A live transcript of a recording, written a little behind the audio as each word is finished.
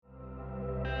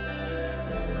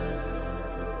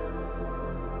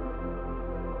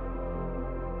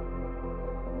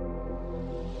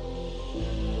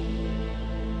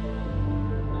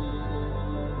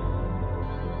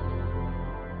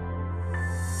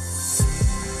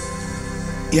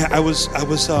Yeah, I was kind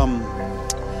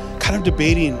of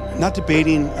not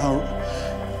debating,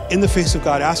 in the face of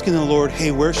God, asking the Lord,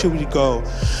 hey, where should we go?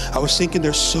 I was thinking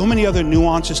there's so many other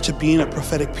nuances to being a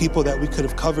prophetic people that we could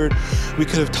have covered. We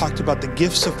could have talked about the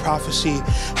gifts of prophecy,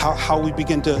 how we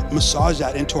begin to massage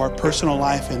that into our personal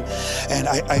life. And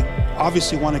I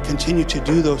obviously want to continue to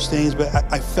do those things, but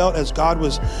I felt as God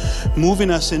was moving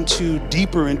us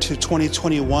deeper into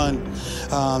 2021,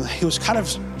 he was kind of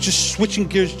just switching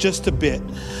gears just a bit.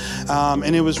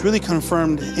 And it was really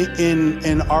confirmed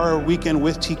in our weekend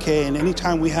with TK. And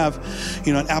anytime we have,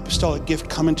 an apostolic gift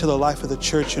come into the life of the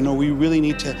church, we really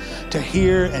need to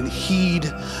hear and heed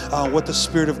what the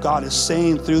Spirit of God is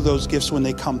saying through those gifts when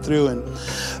they come through.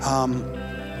 And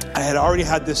I had already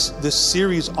had this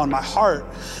series on my heart,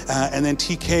 and then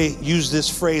TK used this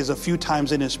phrase a few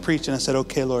times in his preach, and I said,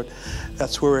 okay, Lord,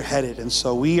 that's where we're headed. And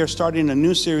so we are starting a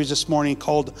new series this morning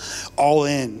called All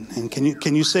In. And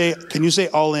can you say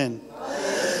all in?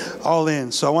 All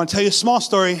in. So I want to tell you a small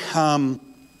story.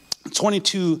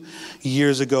 22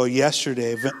 years ago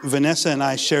yesterday, Vanessa and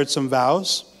I shared some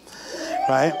vows,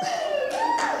 right?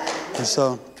 And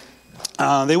so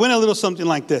they went a little something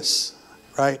like this,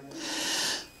 right?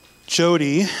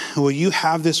 Jody, will you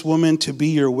have this woman to be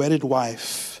your wedded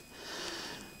wife,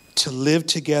 to live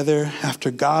together after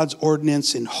God's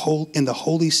ordinance in the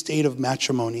holy state of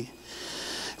matrimony?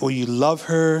 Will you love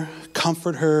her,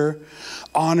 comfort her,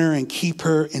 honor and keep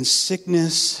her in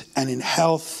sickness and in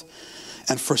health,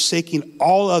 and forsaking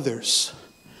all others,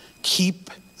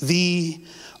 keep thee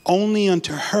only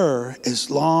unto her as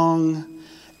long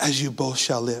as you both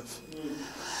shall live?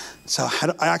 So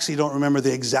I actually don't remember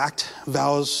the exact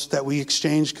vows that we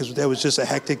exchanged because that was just a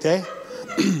hectic day.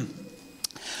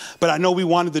 But I know we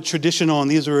wanted the traditional,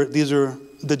 and these are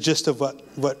the gist of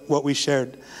what we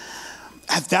shared.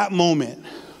 At that moment,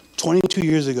 22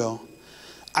 years ago,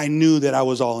 I knew that I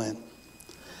was all in.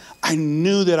 I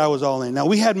knew that I was all in. Now,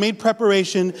 we had made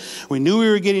preparation. We knew we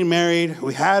were getting married.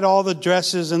 We had all the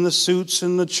dresses and the suits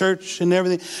and the church and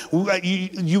everything.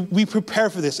 We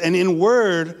prepared for this. And in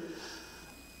word,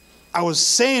 I was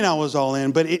saying I was all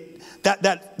in, but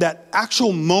that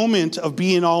actual moment of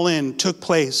being all in took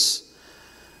place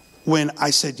when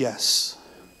I said yes.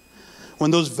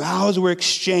 When those vows were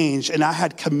exchanged and I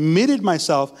had committed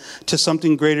myself to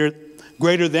something greater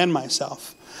than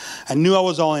myself. I knew I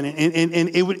was all in, and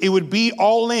it would be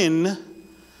all in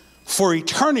for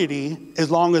eternity as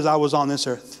long as I was on this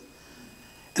earth.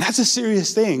 And that's a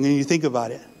serious thing when you think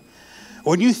about it.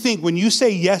 When you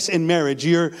say yes in marriage,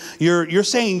 you're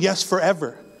saying yes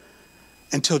forever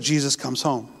until Jesus comes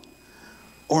home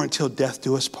or until death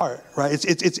do us part, right?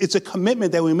 It's a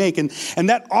commitment that we make. And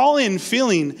that all-in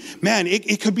feeling, man,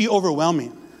 it could be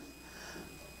overwhelming.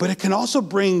 But it can also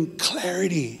bring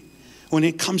clarity when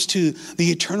it comes to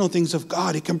the eternal things of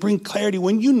God. It can bring clarity.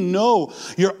 When you know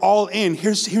you're all in,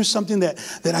 here's something that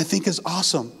I think is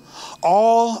awesome.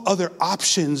 All other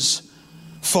options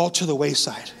fall to the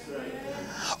wayside.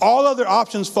 All other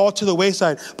options fall to the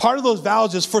wayside. Part of those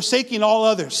vows is forsaking all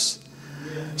others.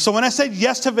 So when I said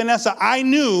yes to Vanessa, I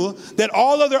knew that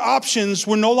all other options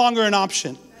were no longer an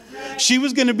option. She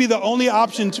was going to be the only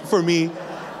option for me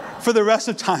for the rest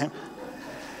of time.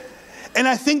 And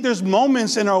I think there's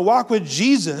moments in our walk with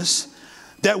Jesus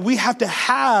that we have to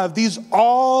have these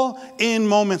all-in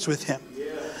moments with him,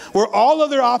 where all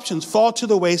other options fall to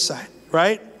the wayside,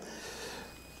 right?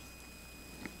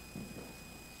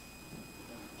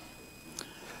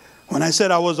 When I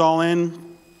said I was all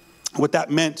in, what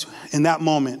that meant in that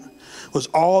moment was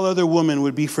all other women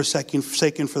would be forsaken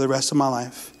for the rest of my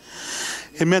life.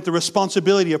 It meant the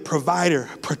responsibility of provider,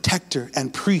 protector,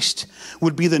 and priest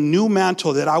would be the new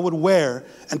mantle that I would wear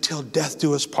until death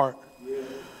do us part.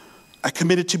 I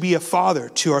committed to be a father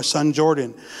to our son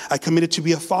Jordan. I committed to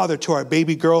be a father to our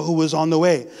baby girl who was on the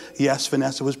way. Yes,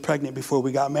 Vanessa was pregnant before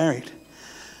we got married.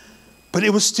 But it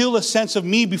was still a sense of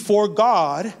me before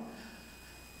God,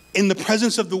 in the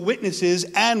presence of the witnesses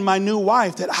and my new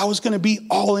wife, that I was going to be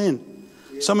all in.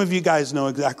 Some of you guys know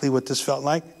exactly what this felt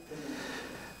like.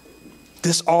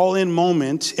 This all-in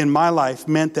moment in my life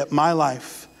meant that my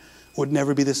life would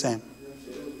never be the same.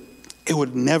 It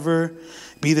would never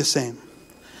be the same.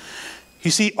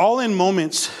 You see, all-in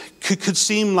moments could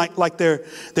seem like they're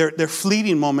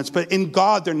fleeting moments, but in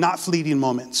God, they're not fleeting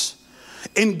moments.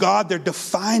 In God, they're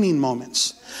defining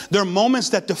moments. They're moments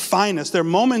that define us. They're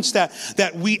moments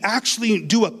that we actually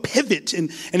do a pivot.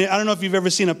 And I don't know if you've ever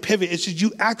seen a pivot. It's just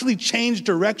you actually change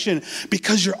direction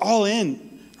because you're all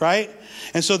in, right?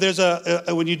 And so there's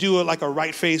when you do a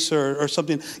right face or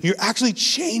something, you're actually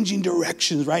changing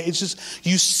directions, right? It's just,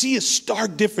 you see a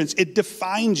stark difference. It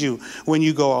defines you when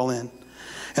you go all in.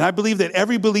 And I believe that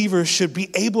every believer should be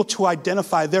able to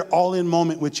identify their all-in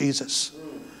moment with Jesus.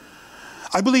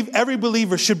 I believe every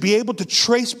believer should be able to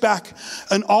trace back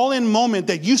an all-in moment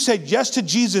that you said yes to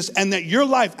Jesus and that your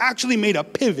life actually made a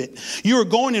pivot. You were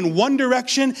going in one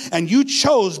direction and you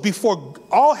chose before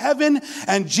all heaven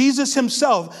and Jesus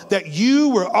himself that you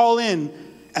were all in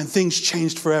and things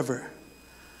changed forever.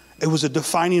 It was a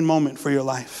defining moment for your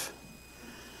life.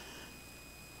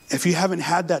 If you haven't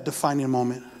had that defining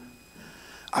moment,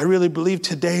 I really believe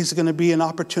today is going to be an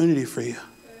opportunity for you.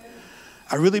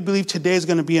 I really believe today is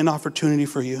going to be an opportunity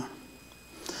for you.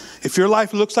 If your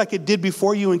life looks like it did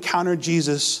before you encountered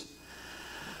Jesus,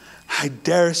 I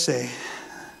dare say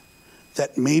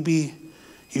that maybe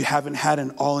you haven't had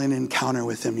an all-in encounter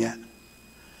with him yet.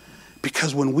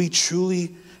 Because when we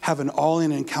truly have an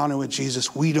all-in encounter with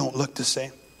Jesus, we don't look the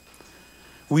same.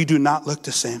 We do not look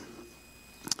the same.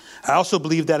 I also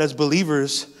believe that as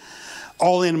believers,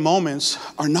 all-in moments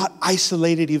are not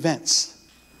isolated events.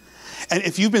 And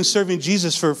if you've been serving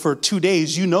Jesus for 2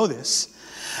 days, you know this.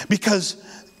 Because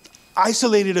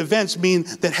isolated events mean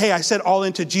that, hey, I said all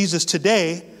into Jesus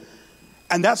today,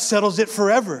 and that settles it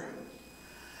forever.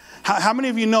 How many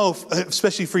of you know,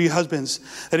 especially for you husbands,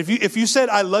 that if you said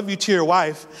I love you to your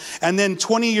wife, and then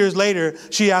 20 years later,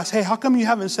 she asks, hey, how come you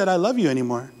haven't said I love you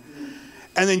anymore?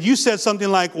 And then you said something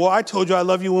like, well, I told you I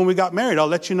love you when we got married. I'll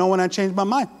let you know when I change my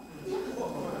mind.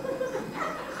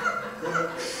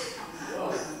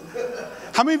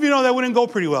 How many of you know that wouldn't go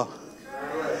pretty well?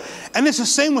 And it's the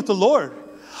same with the Lord.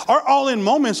 Our all-in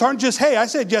moments aren't just, hey, I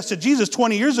said yes to Jesus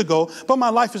 20 years ago, but my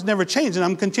life has never changed and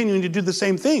I'm continuing to do the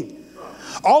same thing.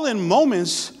 All-in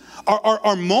moments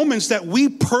are moments that we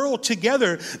pearl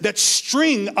together that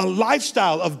string a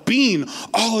lifestyle of being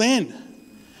all in.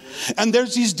 And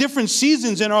there's these different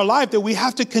seasons in our life that we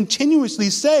have to continuously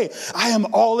say, I am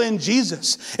all in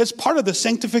Jesus. It's part of the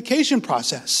sanctification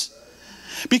process.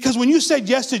 Because when you said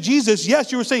yes to Jesus,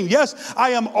 yes, you were saying, yes,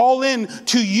 I am all in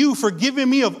to you, forgiving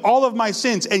me of all of my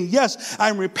sins. And yes, I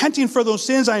am repenting for those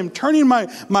sins. I am turning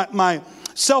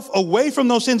myself away from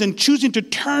those sins and choosing to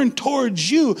turn towards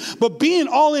you. But being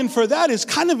all in for that is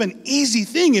kind of an easy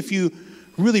thing if you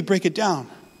really break it down.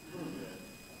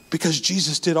 Because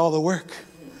Jesus did all the work.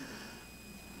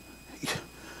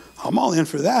 I'm all in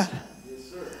for that.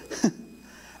 Yes, sir.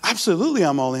 Absolutely,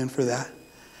 I'm all in for that.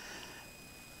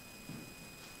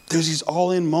 There's these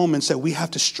all-in moments that we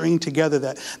have to string together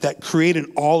that create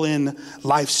an all-in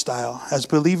lifestyle. As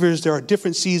believers, there are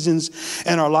different seasons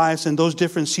in our lives, and those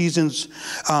different seasons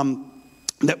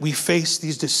that we face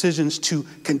these decisions to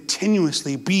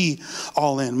continuously be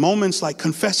all in. Moments like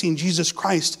confessing Jesus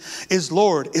Christ is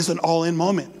Lord is an all-in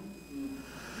moment.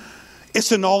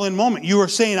 It's an all-in moment. You are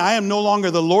saying, I am no longer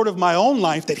the Lord of my own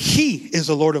life, that he is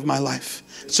the Lord of my life.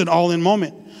 It's an all-in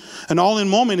moment. An all-in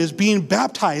moment is being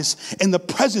baptized in the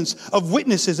presence of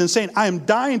witnesses and saying, I am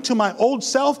dying to my old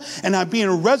self and I'm being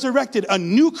resurrected, a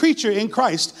new creature in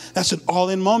Christ. That's an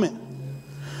all-in moment.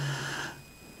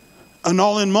 An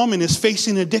all-in moment is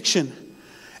facing addiction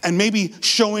and maybe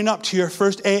showing up to your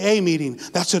first AA meeting.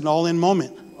 That's an all-in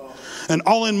moment. An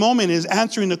all-in moment is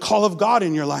answering the call of God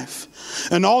in your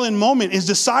life. An all-in moment is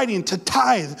deciding to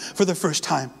tithe for the first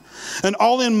time. An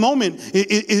all-in moment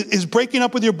is breaking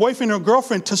up with your boyfriend or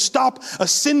girlfriend to stop a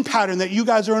sin pattern that you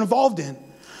guys are involved in.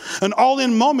 An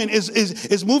all-in moment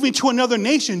is moving to another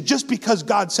nation just because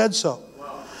God said so.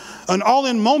 An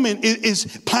all-in moment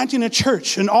is planting a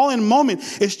church. An all-in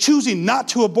moment is choosing not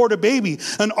to abort a baby.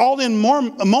 An all-in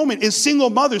moment is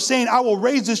single mothers saying, I will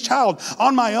raise this child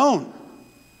on my own.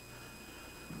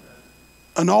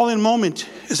 An all-in moment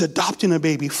is adopting a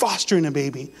baby, fostering a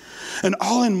baby. An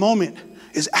all-in moment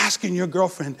is asking your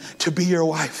girlfriend to be your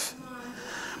wife.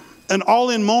 An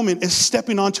all-in moment is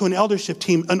stepping onto an eldership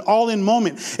team. An all-in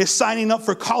moment is signing up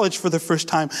for college for the first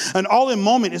time. An all-in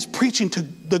moment is preaching to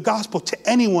the gospel to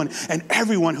anyone and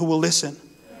everyone who will listen.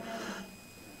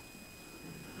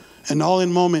 An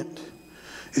all-in moment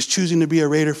is choosing to be a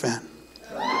Raider fan.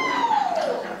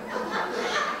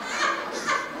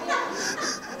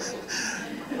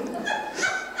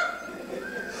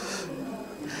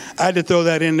 I had to throw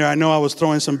that in there. I know I was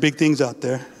throwing some big things out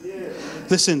there.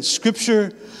 Listen,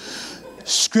 Scripture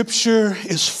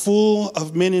is full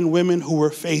of men and women who were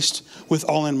faced with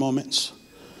all-in moments.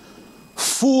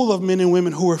 Full of men and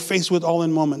women who were faced with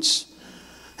all-in moments.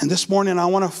 And this morning, I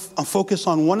want to focus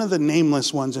on one of the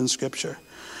nameless ones in Scripture.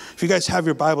 If you guys have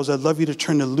your Bibles, I'd love you to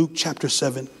turn to Luke chapter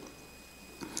 7.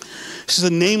 This is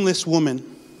a nameless woman.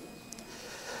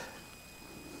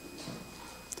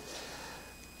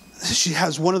 She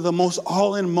has one of the most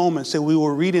all-in moments that we will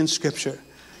read in Scripture.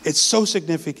 It's so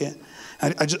significant.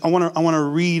 I want to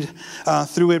read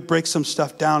through it, break some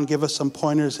stuff down, give us some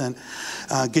pointers, and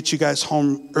get you guys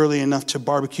home early enough to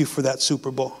barbecue for that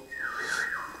Super Bowl.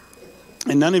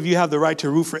 And none of you have the right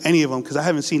to root for any of them, because I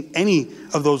haven't seen any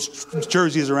of those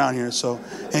jerseys around here. So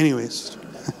anyways,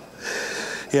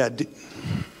 yeah,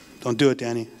 don't do it,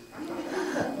 Danny.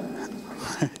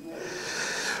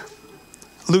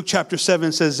 Luke chapter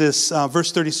 7 says this,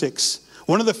 verse 36.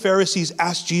 One of the Pharisees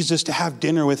asked Jesus to have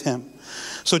dinner with him.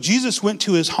 So Jesus went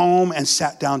to his home and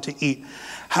sat down to eat.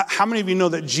 How many of you know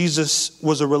that Jesus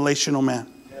was a relational man?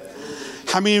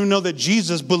 How many of you know that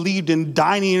Jesus believed in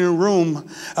dining in a room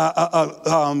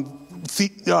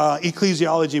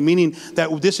ecclesiology, meaning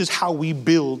that this is how we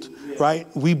build, right?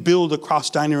 We build across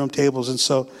dining room tables. And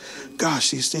so,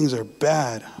 gosh, these things are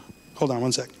bad. Hold on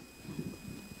one second.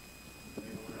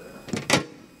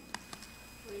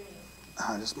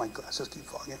 Just my glasses keep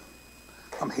fogging.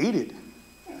 I'm heated.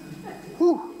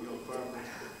 Whew.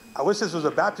 I wish this was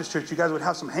a Baptist church. You guys would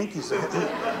have some hankies there.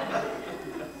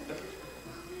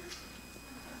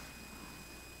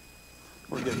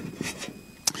 We're good.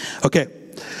 Okay.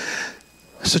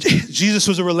 So Jesus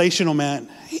was a relational man.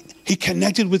 He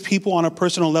connected with people on a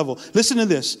personal level. Listen to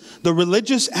this. The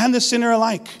religious and the sinner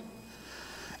alike.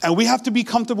 And we have to be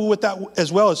comfortable with that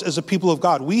as well as a people of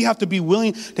God. We have to be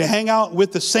willing to hang out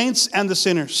with the saints and the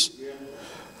sinners.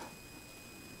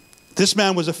 This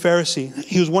man was a Pharisee.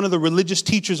 He was one of the religious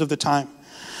teachers of the time.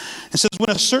 It says,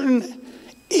 when a certain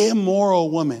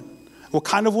immoral woman, what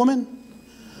kind of woman?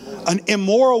 An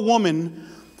immoral woman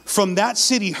from that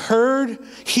city heard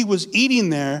he was eating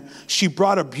there, she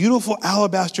brought a beautiful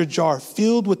alabaster jar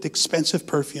filled with expensive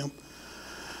perfume.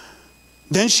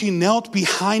 Then she knelt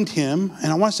behind him,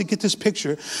 and I want us to get this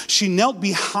picture. She knelt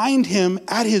behind him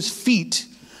at his feet,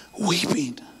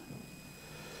 weeping.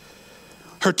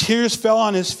 Her tears fell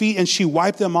on his feet, and she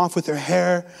wiped them off with her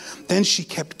hair. Then she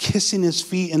kept kissing his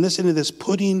feet, and listen to this,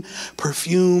 putting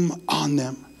perfume on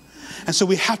them. And so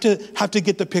we have to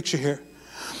get the picture here.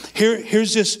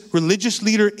 Here's this religious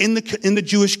leader in the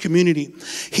Jewish community.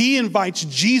 He invites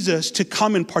Jesus to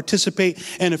come and participate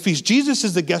in a feast. Jesus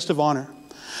is the guest of honor.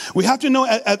 We have to know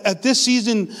at this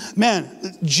season,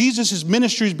 man, Jesus'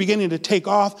 ministry is beginning to take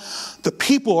off. The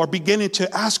people are beginning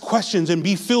to ask questions and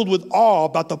be filled with awe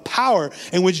about the power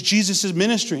in which Jesus is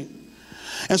ministering.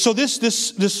 And so this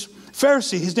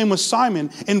Pharisee, his name was Simon,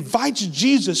 invites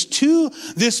Jesus to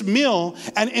this meal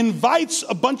and invites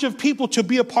a bunch of people to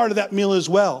be a part of that meal as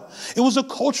well. It was a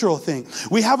cultural thing.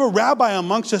 We have a rabbi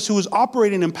amongst us who is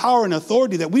operating in power and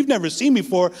authority that we've never seen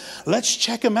before. Let's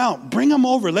check him out. Bring him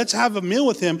over. Let's have a meal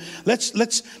with him.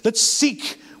 Let's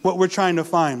seek what we're trying to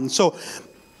find. And so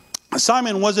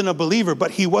Simon wasn't a believer,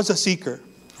 but he was a seeker,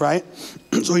 right?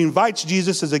 So he invites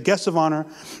Jesus as a guest of honor.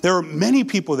 There were many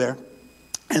people there.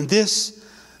 And this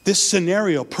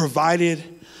scenario provided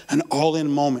an all-in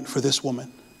moment for this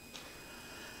woman.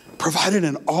 Provided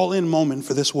an all-in moment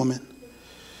for this woman.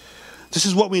 This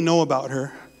is what we know about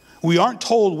her. We aren't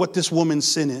told what this woman's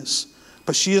sin is,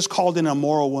 but she is called an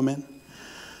immoral woman.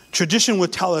 Tradition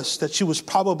would tell us that she was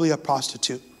probably a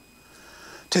prostitute.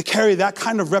 To carry that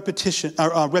kind of reputation,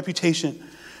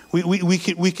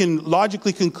 we can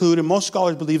logically conclude, and most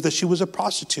scholars believe, that she was a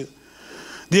prostitute.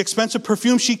 The expensive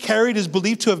perfume she carried is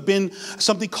believed to have been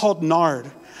something called nard.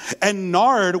 And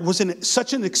nard was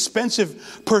such an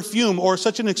expensive perfume, or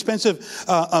such an expensive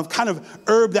kind of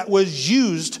herb that was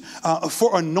used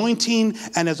for anointing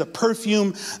and as a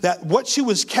perfume, that what she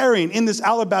was carrying in this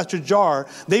alabaster jar,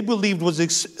 they believed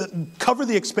was cover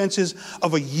the expenses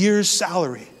of a year's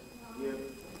salary.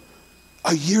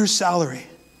 A year's salary.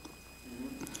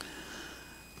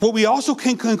 What we also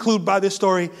can conclude by this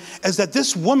story is that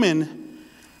this woman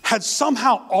had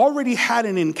somehow already had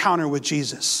an encounter with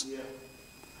Jesus.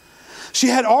 She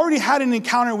had already had an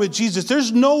encounter with Jesus.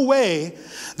 There's no way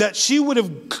that she would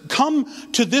have come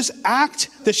to this act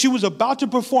that she was about to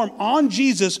perform on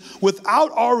Jesus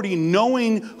without already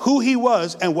knowing who he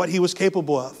was and what he was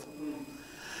capable of.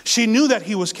 She knew that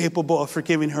he was capable of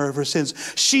forgiving her of her sins.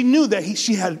 She knew that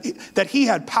he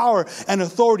had power and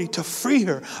authority to free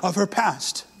her of her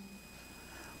past.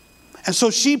 And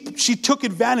so she took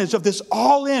advantage of this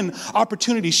all-in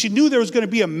opportunity. She knew there was going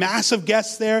to be a mass of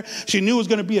guests there. She knew it was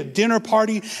going to be a dinner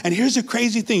party. And here's the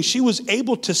crazy thing. She was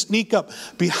able to sneak up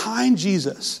behind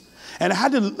Jesus. And I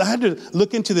had to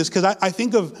look into this, because I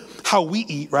think of how we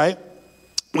eat, right?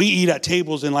 We eat at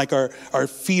tables and like our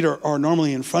feet are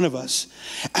normally in front of us.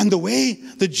 And the way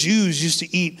the Jews used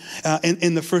to eat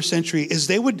in the first century is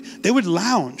they would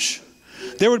lounge.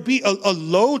 There would be a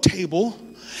low table,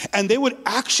 and they would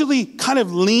actually kind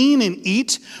of lean and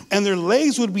eat, and their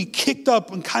legs would be kicked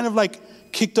up and kind of like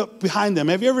kicked up behind them.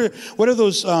 Have you ever, what are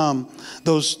those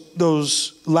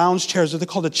lounge chairs? Are they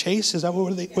called a chaise? Is that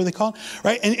what they called?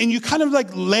 Right? And you kind of like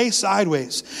lay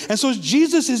sideways. And so as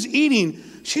Jesus is eating,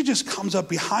 she just comes up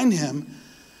behind him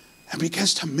and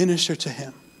begins to minister to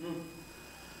him.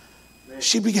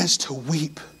 She begins to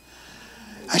weep.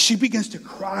 And she begins to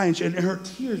cry, and her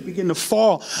tears begin to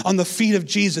fall on the feet of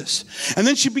Jesus. And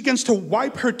then she begins to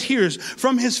wipe her tears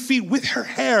from his feet with her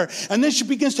hair. And then she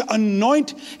begins to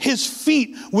anoint his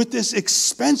feet with this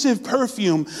expensive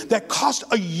perfume that cost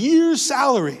a year's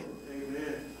salary.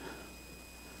 Amen.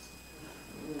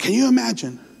 Can you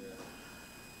imagine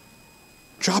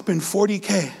dropping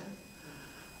 $40,000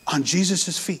 on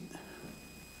Jesus' feet?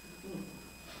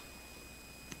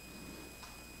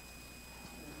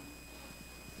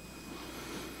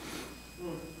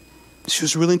 She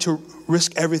was willing to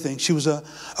risk everything. She was a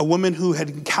woman who had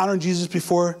encountered Jesus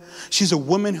before. She's a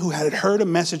woman who had heard a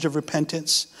message of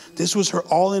repentance. This was her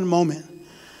all-in moment.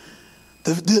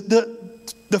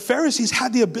 The Pharisees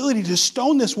had the ability to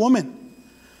stone this woman.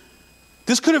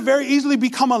 This could have very easily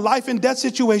become a life and death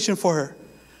situation for her.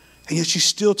 And yet she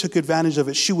still took advantage of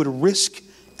it. She would risk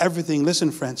everything,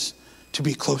 listen friends, to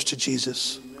be close to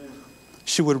Jesus.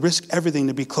 She would risk everything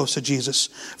to be close to Jesus.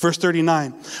 Verse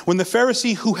 39, when the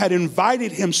Pharisee who had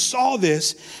invited him saw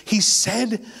this, he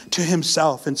said to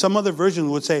himself, and some other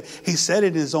versions would say, he said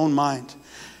in his own mind,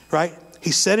 right? He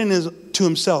said to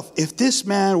himself, if this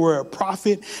man were a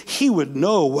prophet, he would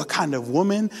know what kind of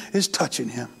woman is touching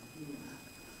him.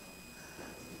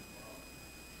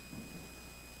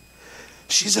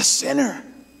 She's a sinner.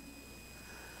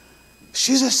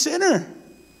 She's a sinner.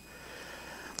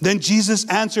 Then Jesus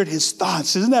answered his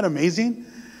thoughts. Isn't that amazing?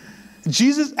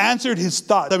 Jesus answered his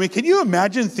thoughts. I mean, can you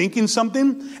imagine thinking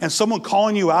something and someone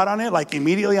calling you out on it like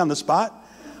immediately on the spot?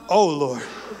 Oh, Lord.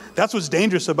 That's what's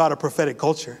dangerous about a prophetic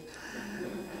culture.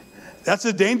 That's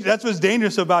what's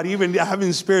dangerous about even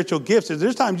having spiritual gifts.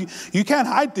 There's times you can't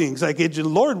hide things. Like if the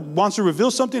Lord wants to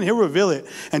reveal something, he'll reveal it.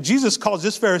 And Jesus calls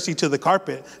this Pharisee to the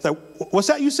carpet. It's like, what's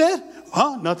that you said?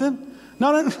 Huh? Nothing?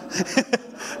 No.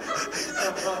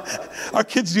 Our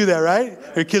kids do that, right?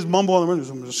 Our kids mumble on the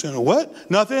room.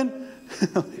 What? Nothing?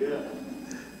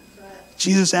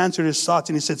 Jesus answered his thoughts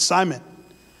and he said, Simon,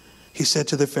 he said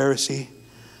to the Pharisee,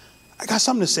 I got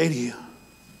something to say to you.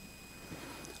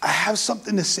 I have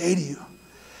something to say to you.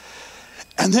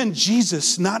 And then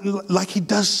Jesus, not like he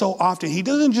does so often, he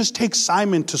doesn't just take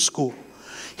Simon to school.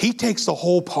 He takes the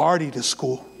whole party to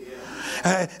school.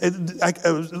 A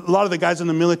lot of the guys in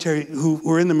the military who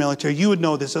were in the military, you would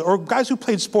know this, or guys who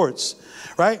played sports,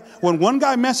 right? When one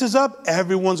guy messes up,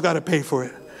 everyone's got to pay for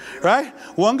it, right?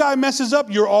 One guy messes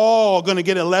up, you're all going to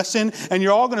get a lesson, and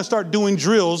you're all going to start doing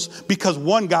drills because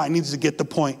one guy needs to get the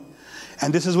point.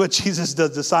 And this is what Jesus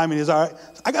does to Simon. He's all right,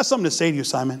 I got something to say to you,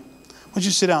 Simon. Why don't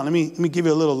you sit down? Let me give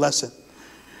you a little lesson.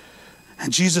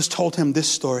 And Jesus told him this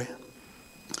story.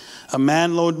 A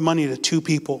man loaned money to two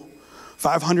people.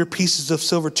 500 pieces of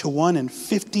silver to one and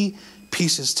 50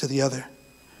 pieces to the other.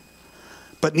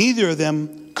 But neither of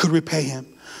them could repay him.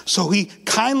 So he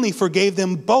kindly forgave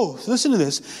them both. Listen to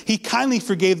this. He kindly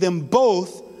forgave them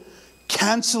both,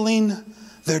 canceling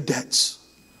their debts.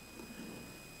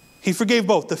 He forgave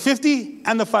both, the 50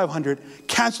 and the 500,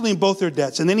 canceling both their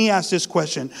debts. And then he asked this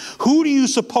question. Who do you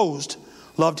suppose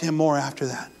loved him more after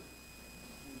that?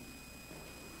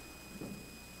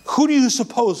 Who do you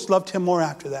suppose loved him more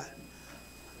after that?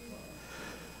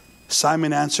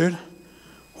 Simon answered,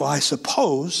 well, I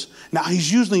suppose. Now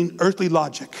he's using earthly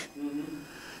logic.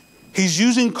 He's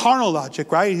using carnal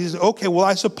logic, right? He's okay, well,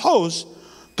 I suppose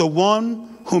the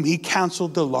one whom he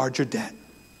canceled the larger debt.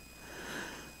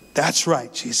 That's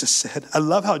right, Jesus said. I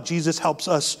love how Jesus helps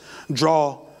us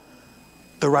draw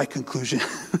the right conclusion.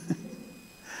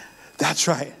 That's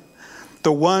right.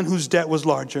 The one whose debt was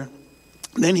larger.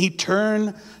 Then he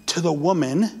turned to the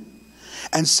woman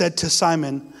and said to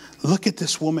Simon, look at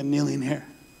this woman kneeling here.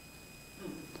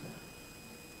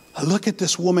 Look at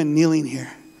this woman kneeling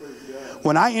here.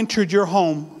 When I entered your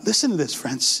home, listen to this,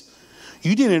 friends.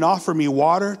 You didn't offer me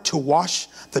water to wash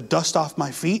the dust off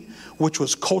my feet, which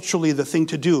was culturally the thing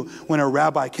to do when a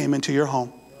rabbi came into your home.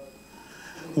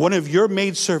 One of your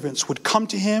maidservants would come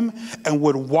to him and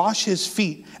would wash his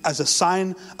feet as a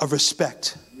sign of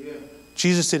respect.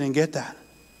 Jesus didn't get that.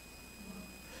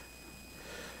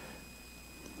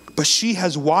 But she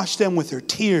has washed them with her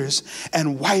tears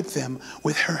and wiped them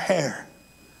with her hair.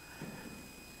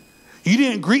 You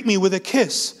didn't greet me with a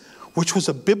kiss, which was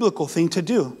a biblical thing to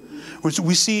do. Which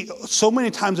we see so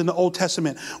many times in the Old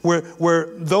Testament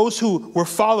where those who were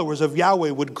followers of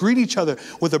Yahweh would greet each other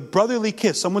with a brotherly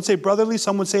kiss. Some would say brotherly,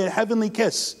 some would say a heavenly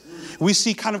kiss. We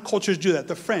see kind of cultures do that.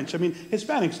 The French,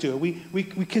 Hispanics do it. We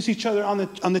kiss each other on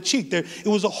the cheek. It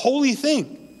was a holy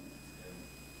thing.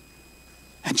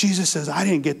 And Jesus says, I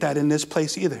didn't get that in this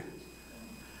place either.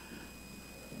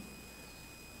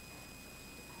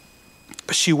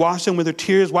 But she washed them with her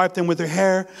tears, wiped them with her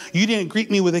hair. You didn't greet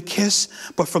me with a kiss,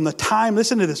 but from the time,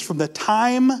 listen to this, from the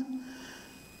time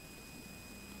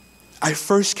I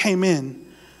first came in,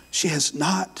 she has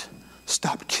not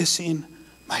stopped kissing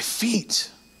my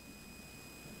feet.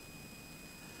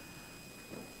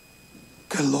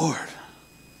 Good Lord.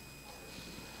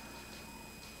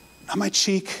 Not my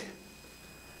cheek,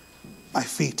 my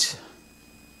feet.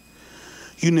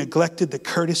 You neglected the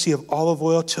courtesy of olive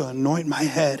oil to anoint my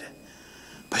head,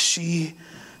 but she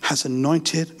has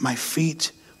anointed my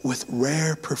feet with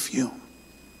rare perfume.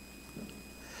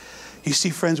 You see,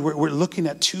 friends, we're looking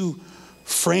at two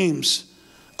frames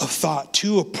of thought,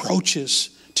 two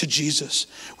approaches to Jesus.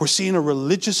 We're seeing a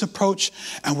religious approach,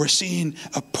 and we're seeing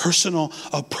a personal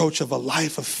approach of a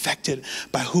life affected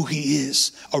by who he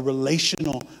is, a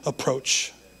relational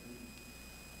approach.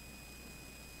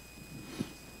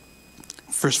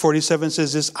 Verse 47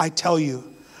 says this, I tell you,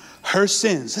 her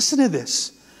sins, listen to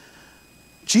this.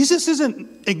 Jesus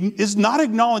is not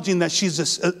acknowledging that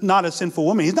she's not a sinful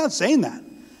woman. He's not saying that.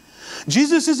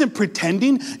 Jesus isn't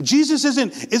pretending. Jesus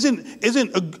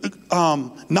isn't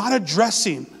not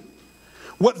addressing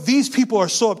what these people are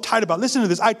so uptight about. Listen to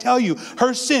this. I tell you,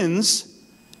 her sins,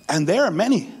 and there are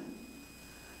many.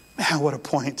 Man, what a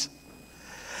point.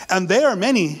 And there are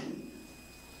many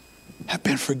have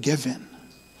been forgiven.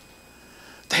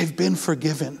 They've been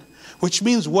forgiven. Which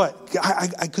means what?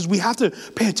 Because we have to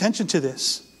pay attention to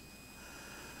this.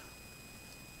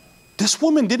 This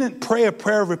woman didn't pray a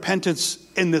prayer of repentance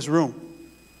in this room.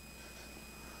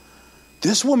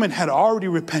 This woman had already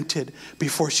repented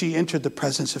before she entered the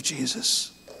presence of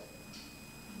Jesus.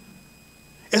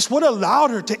 It's what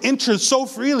allowed her to enter so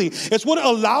freely. It's what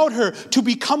allowed her to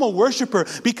become a worshiper,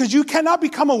 because you cannot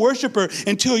become a worshiper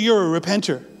until you're a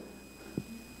repenter.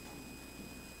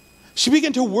 She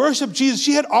began to worship Jesus.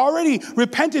 She had already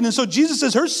repented. And so Jesus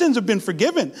says her sins have been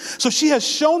forgiven. So she has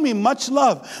shown me much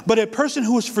love. But a person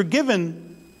who is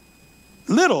forgiven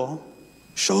little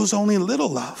shows only little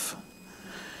love.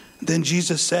 Then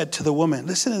Jesus said to the woman,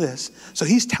 listen to this. So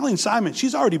he's telling Simon,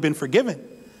 she's already been forgiven.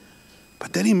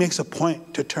 But then he makes a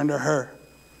point to turn to her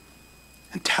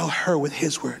and tell her with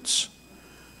his words,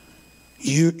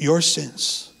 your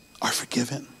sins are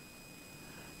forgiven.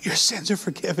 Your sins are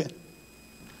forgiven.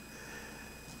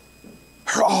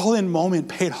 Her all-in moment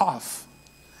paid off.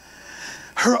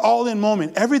 Her all-in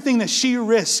moment, everything that she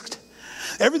risked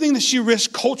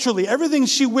culturally, everything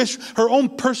she wished, her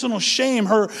own personal shame,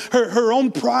 her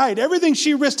own pride, everything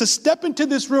she risked to step into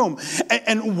this room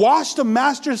and wash the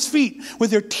master's feet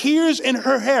with her tears in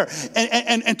her hair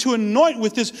and to anoint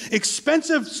with this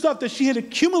expensive stuff that she had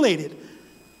accumulated,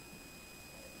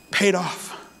 paid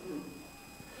off.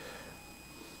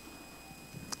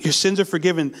 Your sins are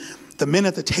forgiven. The men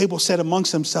at the table said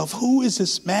amongst themselves, who is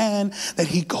this man that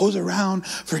he goes around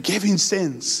forgiving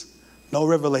sins? No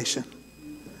revelation.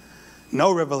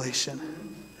 No revelation.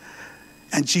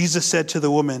 And Jesus said to the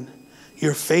woman,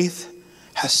 your faith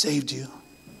has saved you.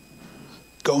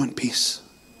 Go in peace.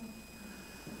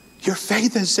 Your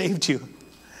faith has saved you.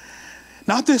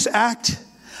 Not this act.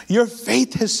 Your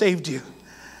faith has saved you.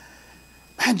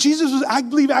 And Jesus was, I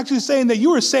believe, actually saying that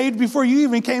you were saved before you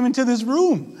even came into this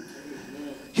room.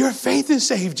 Your faith has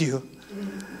saved you.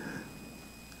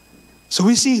 So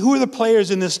we see who are the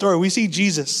players in this story. We see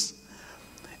Jesus.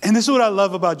 And this is what I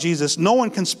love about Jesus. No one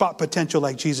can spot potential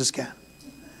like Jesus can.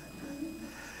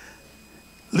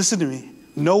 Listen to me.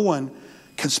 No one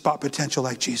can spot potential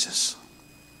like Jesus.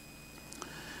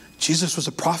 Jesus was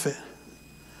a prophet.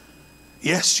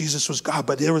 Yes, Jesus was God,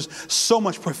 but there was so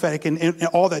much prophetic in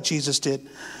all that Jesus did.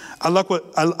 I like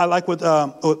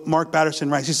what Mark Batterson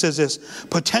writes. He says this,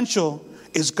 potential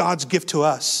is God's gift to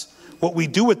us. What we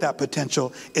do with that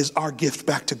potential is our gift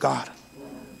back to God.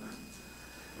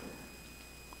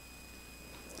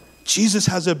 Jesus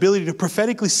has the ability to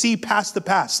prophetically see past the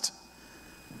past.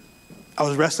 I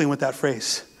was wrestling with that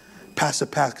phrase, past the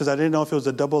past, because I didn't know if it was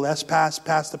a double S, past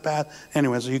the past.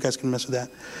 Anyway, so you guys can mess with that.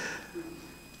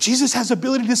 Jesus has the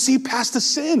ability to see past the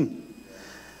sin.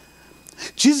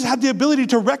 Jesus had the ability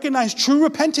to recognize true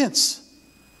repentance.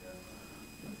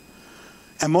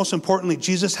 And most importantly,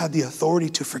 Jesus had the authority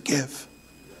to forgive.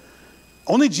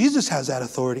 Only Jesus has that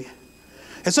authority.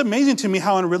 It's amazing to me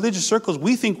how in religious circles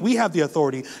we think we have the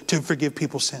authority to forgive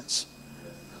people's sins.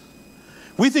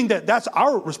 We think that that's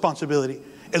our responsibility,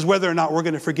 is whether or not we're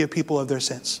going to forgive people of their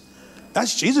sins.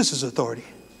 That's Jesus' authority.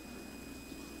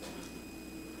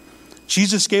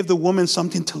 Jesus gave the woman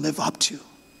something to live up to.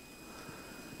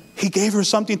 He gave her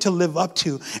something to live up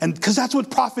to. And because that's what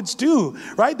prophets do,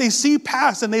 right? They see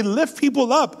past and they lift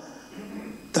people up.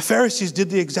 The Pharisees did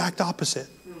the exact opposite.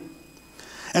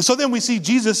 And so then we see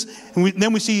Jesus, and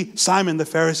then we see Simon the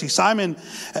Pharisee.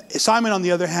 Simon, on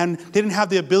the other hand, didn't have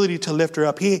the ability to lift her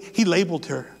up. He labeled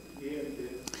her.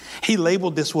 He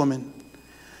labeled this woman.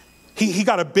 He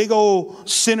got a big old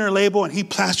sinner label and he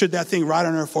plastered that thing right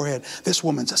on her forehead. This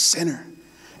woman's a sinner.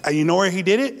 And you know where he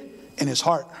did it? In his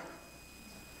heart.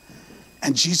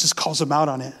 And Jesus calls him out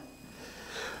on it.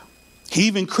 He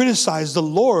even criticized the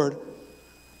Lord.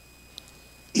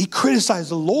 He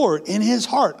criticized the Lord in his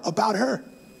heart about her.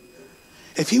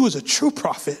 If he was a true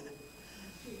prophet,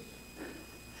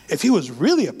 if he was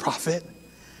really a prophet,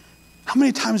 how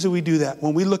many times do we do that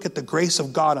when we look at the grace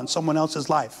of God on someone else's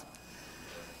life?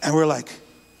 And we're like,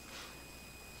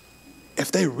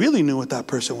 if they really knew what that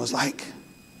person was like,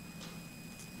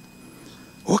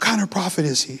 what kind of prophet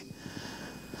is he?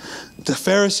 The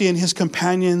Pharisee and his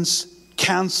companions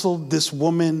canceled this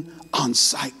woman on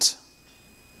sight.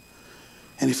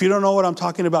 And if you don't know what I'm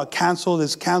talking about,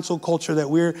 this cancel culture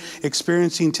that we're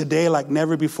experiencing today like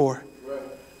never before. Right.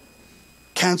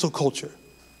 Cancel culture.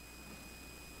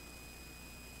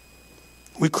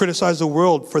 We criticize the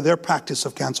world for their practice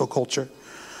of cancel culture.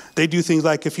 They do things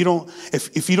like, if you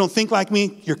don't think like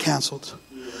me, you're canceled.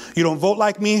 Yeah. You don't vote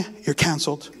like me, you're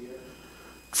canceled. Yeah.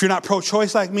 If you're not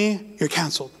pro-choice like me, you're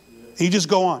canceled. Yeah. And you just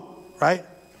go on, right?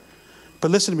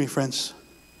 But listen to me, friends.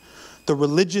 The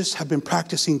religious have been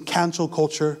practicing cancel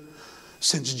culture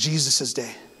since Jesus'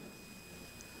 day.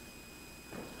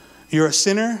 You're a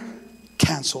sinner,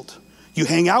 canceled. You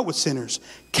hang out with sinners,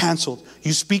 canceled.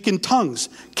 You speak in tongues,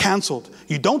 canceled.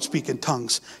 You don't speak in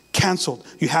tongues, canceled.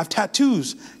 You have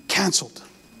tattoos, canceled.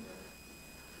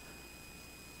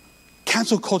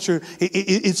 Cancel culture,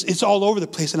 it's all over the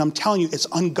place. And I'm telling you, it's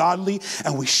ungodly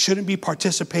and we shouldn't be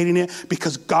participating in it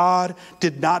because God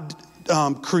did not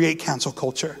create cancel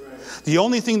culture. The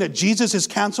only thing that Jesus has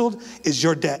canceled is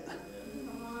your debt.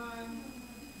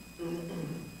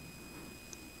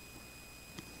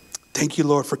 Thank you,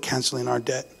 Lord, for canceling our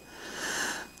debt.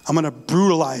 I'm going to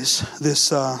brutalize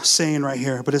this saying right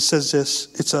here, but it says this.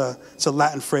 It's a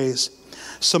Latin phrase.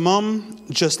 Summum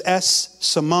just est,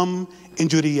 summum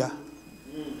injuria.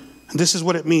 And this is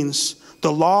what it means.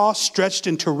 The law stretched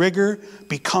into rigor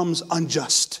becomes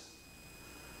unjust.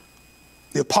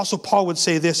 The Apostle Paul would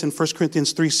say this in 1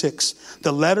 Corinthians 3:6.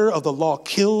 The letter of the law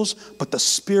kills, but the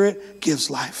Spirit gives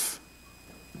life.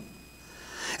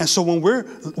 And so when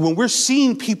we're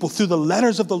seeing people through the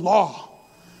letters of the law,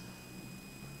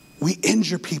 we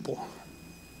injure people.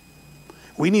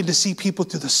 We need to see people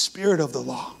through the Spirit of the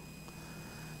law.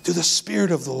 Through the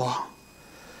Spirit of the law.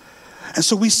 And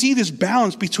so we see this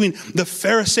balance between the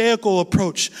Pharisaical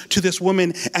approach to this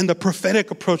woman and the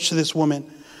prophetic approach to this woman.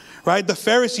 Right? The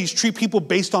Pharisees treat people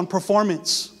based on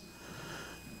performance.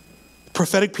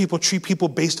 Prophetic people treat people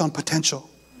based on potential.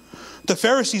 The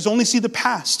Pharisees only see the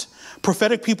past.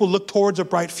 Prophetic people look towards a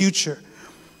bright future.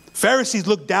 Pharisees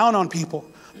look down on people.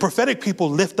 Prophetic people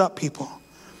lift up people.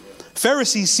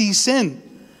 Pharisees see sin.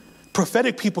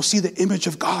 Prophetic people see the image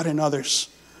of God in others.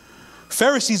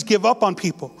 Pharisees give up on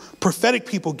people. Prophetic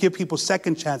people give people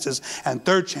second chances and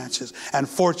third chances and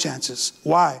fourth chances.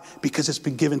 Why? Because it's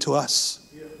been given to us.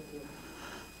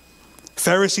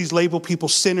 Pharisees label people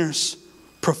sinners.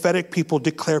 Prophetic people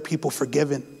declare people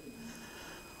forgiven.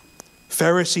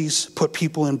 Pharisees put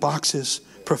people in boxes.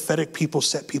 Prophetic people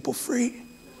set people free.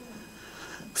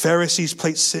 Pharisees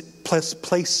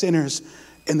place sinners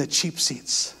in the cheap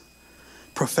seats.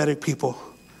 Prophetic people,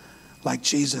 like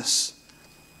Jesus,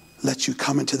 let you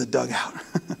come into the dugout.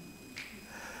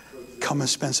 Come and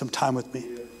spend some time with me.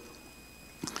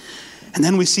 And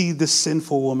then we see this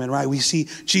sinful woman, right? We see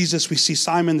Jesus, we see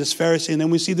Simon, this Pharisee, and then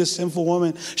we see this sinful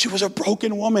woman. She was a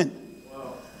broken woman.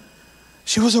 Wow.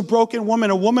 She was a broken woman,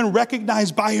 a woman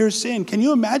recognized by her sin. Can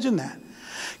you imagine that?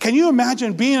 Can you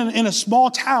imagine being in a small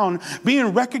town, being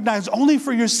recognized only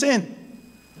for your sin?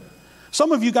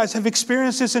 Some of you guys have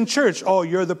experienced this in church. Oh,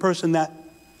 you're the person that.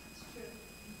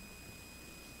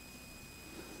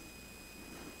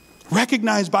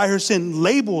 Recognized by her sin,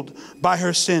 labeled by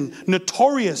her sin,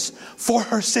 notorious for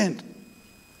her sin.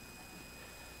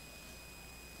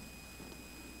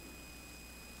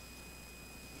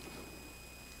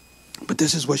 But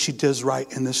this is what she does right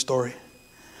in this story.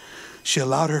 She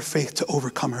allowed her faith to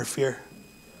overcome her fear.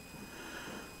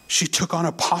 She took on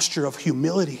a posture of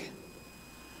humility.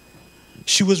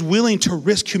 She was willing to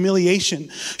risk humiliation.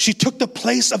 She took the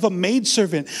place of a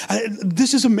maidservant.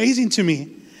 This is amazing to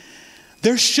me.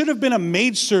 There should have been a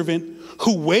maidservant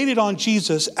who waited on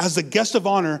Jesus as the guest of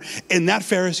honor in that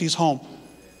Pharisee's home.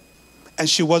 And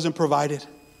she wasn't provided.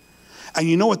 And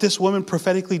you know what this woman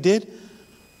prophetically did?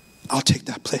 I'll take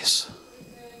that place.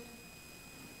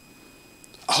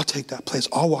 I'll take that place.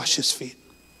 I'll wash his feet.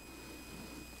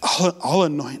 I'll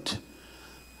anoint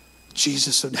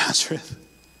Jesus of Nazareth.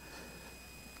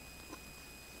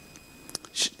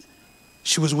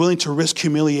 She was willing to risk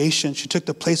humiliation. She took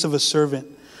the place of a servant.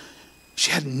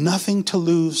 She had nothing to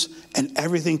lose and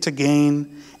everything to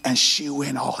gain, and she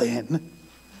went all in.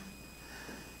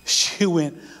 She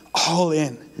went all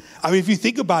in. I mean, if you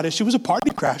think about it, she was a party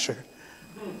crasher.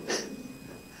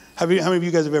 How many of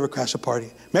you guys have ever crashed a party?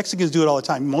 Mexicans do it all the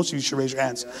time. Most of you should raise your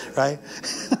hands, right?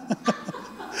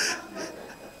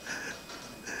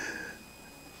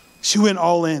 She went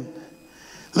all in.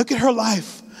 Look at her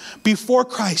life. Before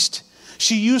Christ,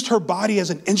 she used her body as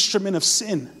an instrument of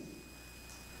sin.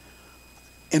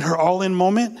 In her all-in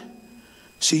moment,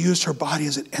 she used her body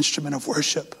as an instrument of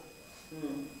worship.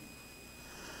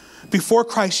 Before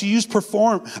Christ, she used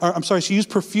perfume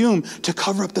to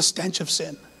cover up the stench of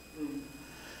sin.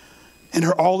 In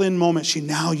her all-in moment, she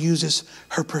now uses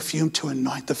her perfume to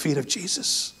anoint the feet of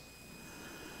Jesus.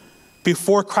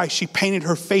 Before Christ, she painted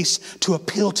her face to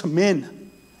appeal to men.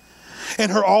 In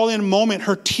her all-in moment,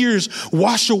 her tears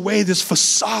wash away this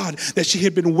facade that she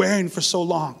had been wearing for so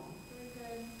long.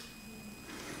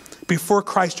 Before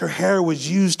Christ, her hair was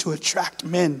used to attract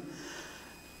men.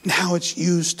 Now it's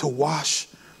used to wash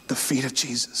the feet of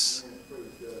Jesus.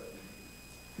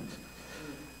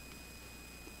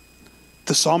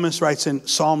 The psalmist writes in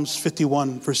Psalms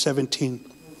 51, verse 17,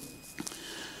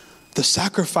 the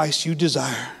sacrifice you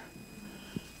desire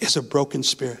is a broken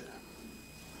spirit.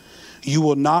 You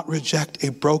will not reject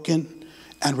a broken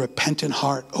and repentant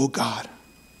heart, O God.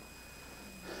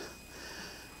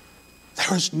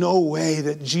 There was no way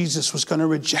that Jesus was going to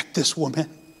reject this woman.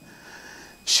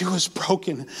 She was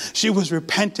broken, she was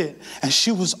repentant, and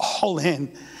she was all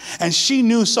in. And she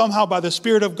knew somehow by the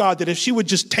Spirit of God that if she would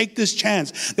just take this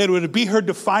chance, that it would be her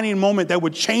defining moment that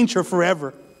would change her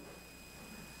forever.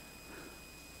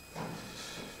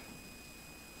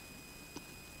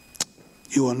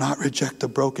 You will not reject the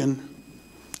broken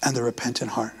and the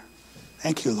repentant heart.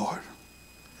 Thank you, Lord.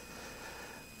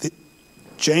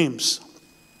 James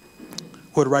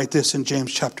would write this in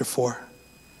James chapter 4.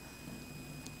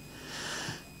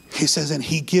 He says, and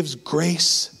he gives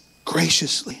grace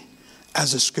graciously,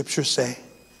 as the scriptures say.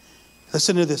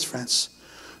 Listen to this, friends.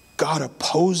 God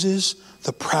opposes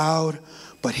the proud,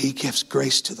 but he gives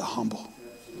grace to the humble.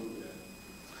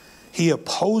 He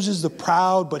opposes the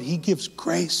proud, but he gives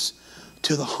grace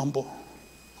to the humble.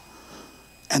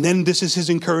 And then this is his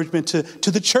encouragement to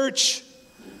the church.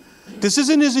 This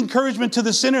isn't his encouragement to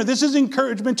the sinner. This is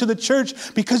encouragement to the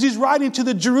church, because he's writing to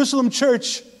the Jerusalem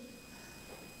church.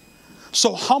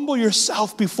 So humble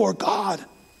yourself before God.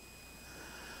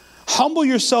 Humble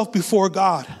yourself before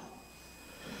God.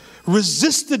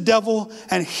 Resist the devil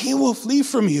and he will flee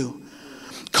from you.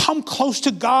 Come close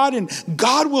to God and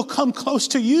God will come close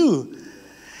to you.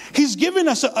 He's given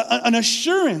us an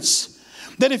assurance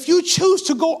that if you choose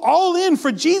to go all in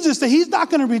for Jesus, that he's not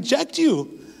going to reject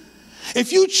you.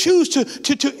 If you choose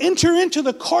to enter into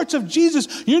the courts of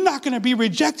Jesus, you're not going to be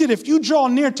rejected. If you draw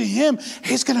near to him,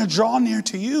 he's going to draw near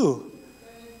to you.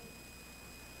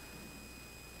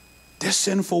 This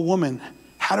sinful woman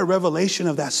had a revelation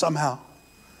of that somehow.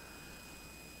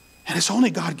 And it's only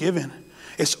God-given.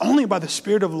 It's only by the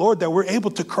Spirit of the Lord that we're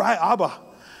able to cry, Abba.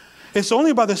 It's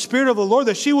only by the Spirit of the Lord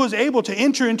that she was able to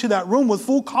enter into that room with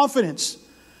full confidence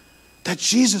that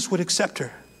Jesus would accept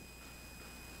her.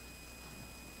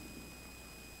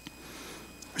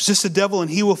 Resist the devil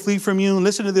and he will flee from you. And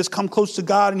listen to this. Come close to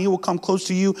God and he will come close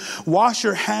to you. Wash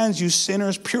your hands, you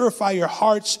sinners. Purify your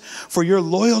hearts, for your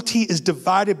loyalty is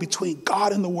divided between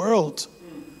God and the world.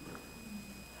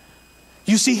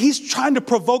 You see, he's trying to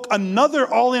provoke another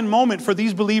all-in moment for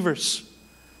these believers.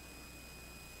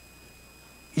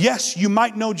 Yes, you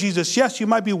might know Jesus. Yes, you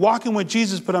might be walking with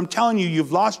Jesus, but I'm telling you,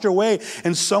 you've lost your way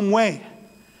in some way.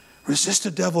 Resist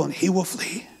the devil and he will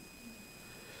flee.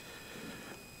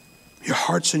 Your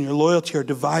hearts and your loyalty are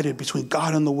divided between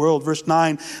God and the world. Verse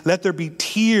 9, let there be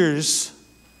tears.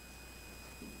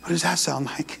 What does that sound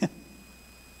like?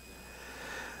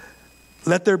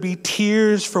 Let there be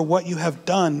tears for what you have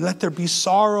done. Let there be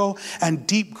sorrow and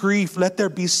deep grief. Let there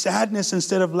be sadness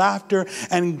instead of laughter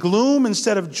and gloom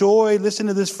instead of joy. Listen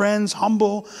to this, friends.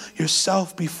 Humble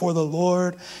yourself before the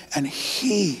Lord and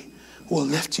he will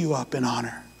lift you up in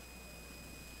honor.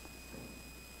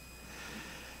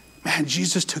 Man,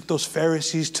 Jesus took those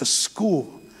Pharisees to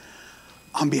school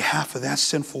on behalf of that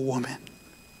sinful woman.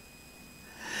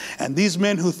 And these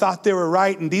men who thought they were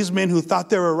right, and these men who thought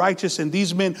they were righteous, and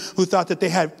these men who thought that they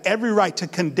had every right to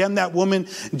condemn that woman,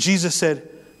 Jesus said,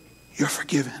 you're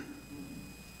forgiven.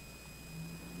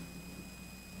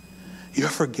 You're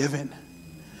forgiven.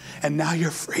 And now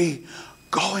you're free.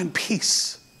 Go in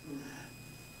peace.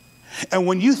 And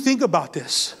when you think about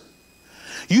this,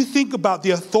 you think about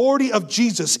the authority of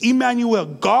Jesus, Emmanuel,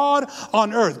 God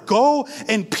on earth. Go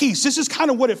in peace. This is kind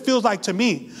of what it feels like to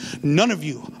me. None of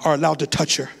you are allowed to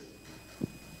touch her.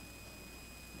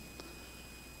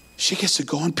 She gets to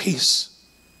go in peace.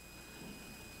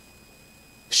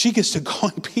 She gets to go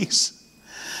in peace.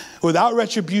 Without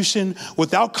retribution,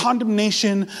 without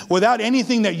condemnation, without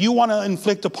anything that you want to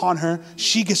inflict upon her,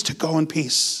 she gets to go in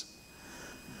peace.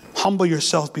 Humble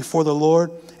yourself before the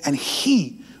Lord, and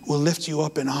He will lift you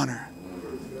up in honor.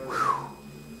 Whew.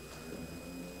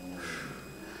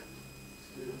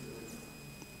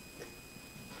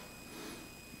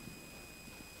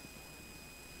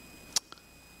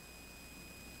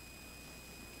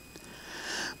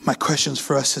 My questions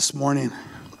for us this morning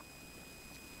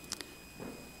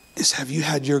is, have you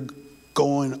had your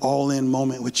going all in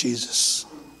moment with Jesus?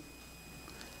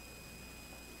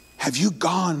 Have you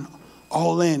gone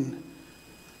all in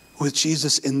with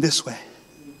Jesus in this way?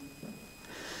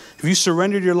 Have you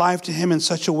surrendered your life to Him in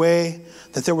such a way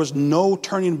that there was no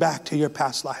turning back to your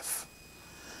past life?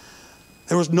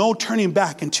 There was no turning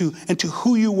back into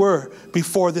who you were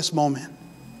before this moment.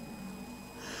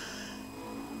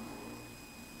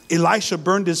 Elisha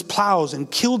burned his plows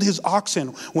and killed his oxen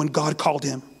when God called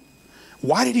him.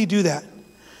 Why did he do that?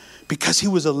 Because he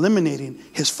was eliminating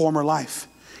his former life.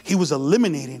 He was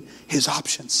eliminating his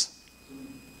options.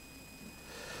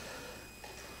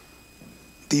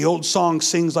 The old song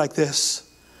sings like this: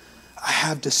 I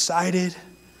have decided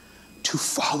to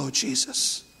follow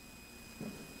Jesus.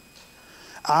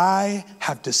 I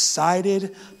have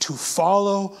decided to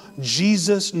follow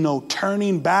Jesus. No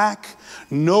turning back.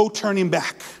 No turning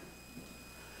back.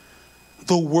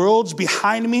 The world's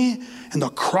behind me and the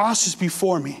cross is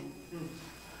before me.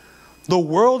 The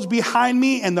world's behind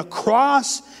me and the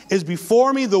cross is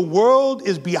before me. The world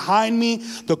is behind me.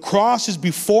 The cross is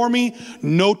before me.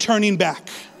 No turning back.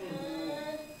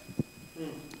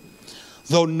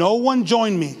 Though no one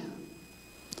join me,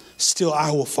 still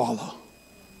I will follow.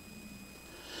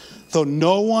 Though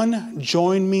no one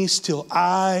join me, still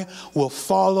I will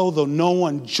follow. Though no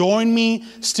one join me,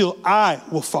 still I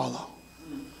will follow.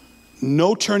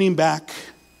 No turning back.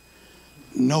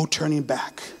 No turning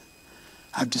back.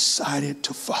 I've decided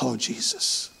to follow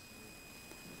Jesus.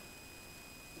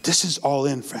 This is all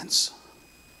in, friends.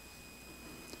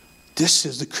 This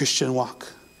is the Christian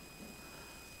walk.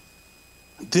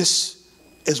 This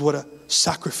is what a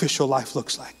sacrificial life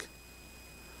looks like.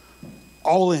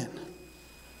 All in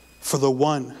for the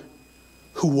one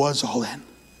who was all in.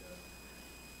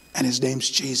 And his name's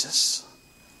Jesus.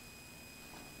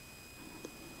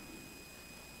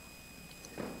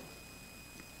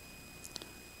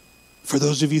 For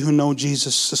those of you who know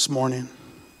Jesus this morning,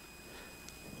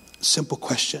 simple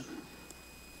question.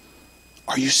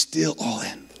 Are you still all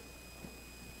in?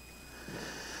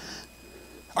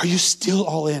 Are you still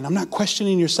all in? I'm not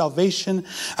questioning your salvation.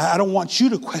 I don't want you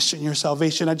to question your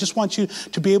salvation. I just want you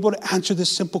to be able to answer this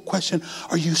simple question.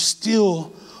 Are you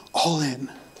still all in?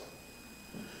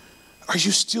 Are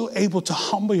you still able to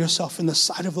humble yourself in the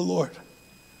sight of the Lord?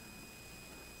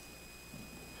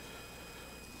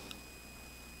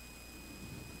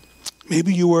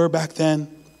 Maybe you were back then,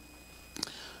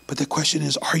 but the question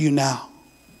is, are you now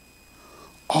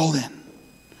all in?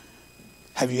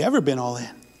 Have you ever been all in?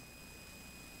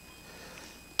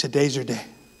 Today's your day.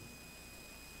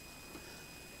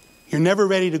 You're never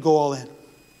ready to go all in.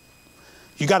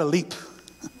 You got to leap.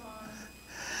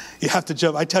 You have to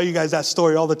jump. I tell you guys that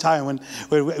story all the time when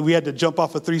we had to jump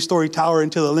off a 3-story tower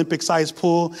into the Olympic-sized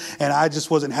pool, and I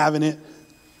just wasn't having it.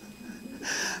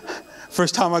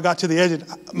 First time I got to the edge,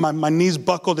 my knees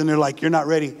buckled, and they're like, you're not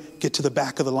ready. Get to the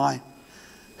back of the line.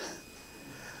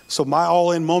 So my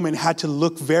all-in moment had to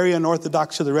look very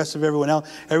unorthodox to the rest of everyone else.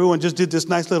 Everyone just did this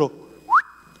nice little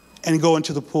and go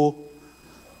into the pool.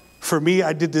 For me,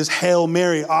 I did this Hail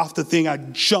Mary off the thing. I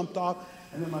jumped off,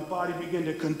 and then my body began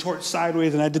to contort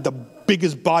sideways, and I did the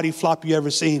biggest body flop you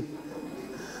ever seen.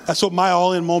 That's what my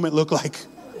all-in moment looked like.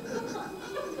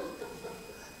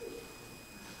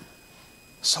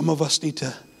 Some of us need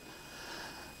to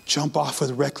jump off with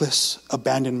reckless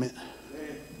abandonment.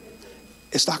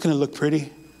 It's not going to look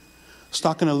pretty. It's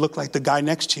not going to look like the guy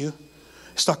next to you.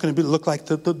 It's not going to look like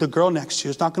the girl next to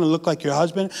you. It's not going to look like your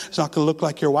husband. It's not going to look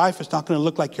like your wife. It's not going to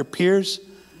look like your peers.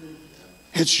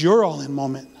 It's your all-in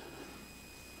moment.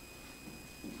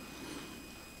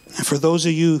 And for those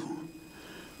of you,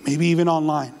 maybe even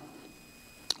online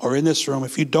or in this room,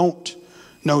 if you don't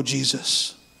know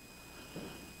Jesus,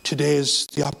 today is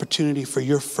the opportunity for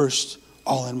your first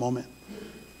all-in moment.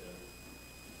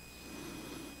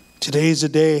 Today is a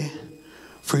day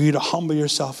for you to humble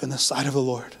yourself in the sight of the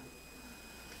Lord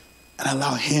and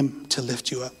allow Him to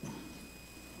lift you up.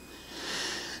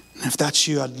 And if that's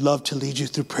you, I'd love to lead you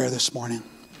through prayer this morning.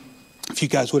 If you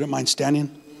guys wouldn't mind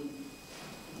standing.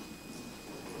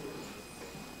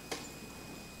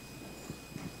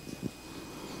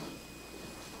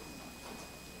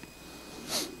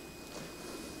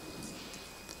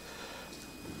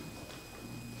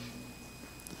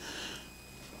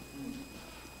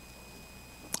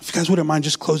 If you guys wouldn't mind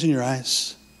just closing your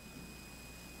eyes.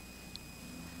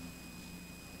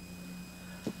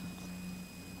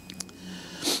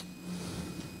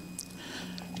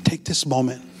 Take this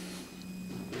moment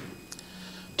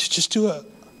to just do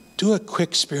a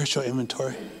quick spiritual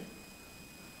inventory.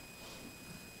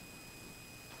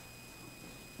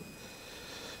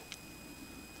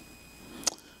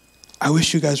 I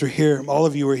wish you guys were here. All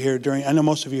of you were here I know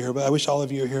most of you are here, but I wish all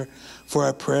of you were here for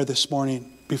our prayer this morning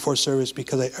before service,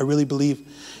 because I really believe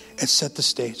it set the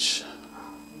stage.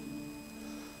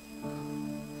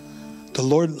 The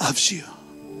Lord loves you.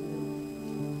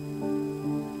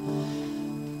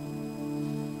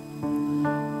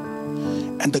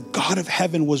 And the God of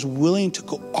heaven was willing to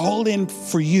go all in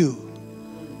for you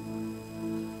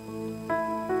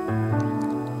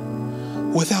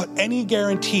without any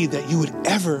guarantee that you would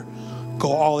ever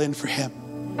go all in for Him.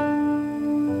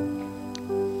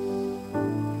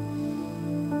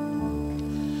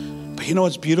 But you know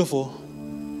what's beautiful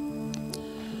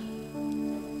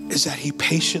is that He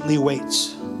patiently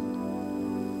waits.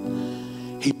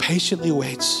 He patiently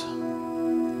waits.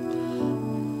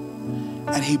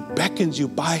 And He beckons you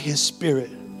by His Spirit.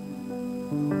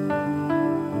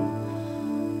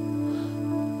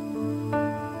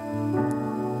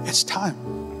 It's time.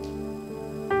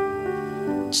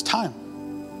 It's time.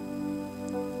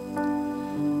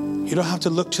 You don't have to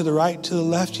look to the right, to the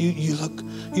left. You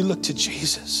look to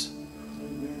Jesus.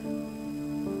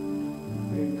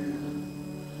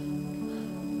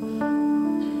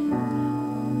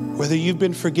 Whether you've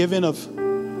been forgiven of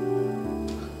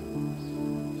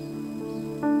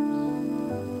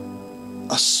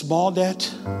a small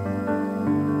debt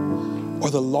or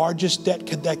the largest debt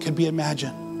that could be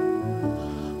imagined,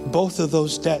 both of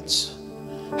those debts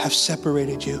have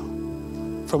separated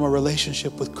you from a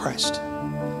relationship with Christ.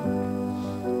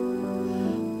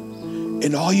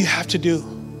 And all you have to do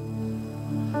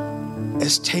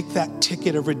is take that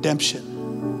ticket of redemption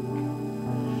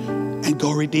and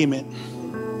go redeem it.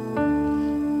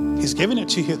 He's given it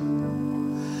to you.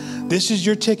 This is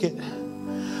your ticket.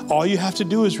 All you have to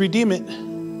do is redeem it.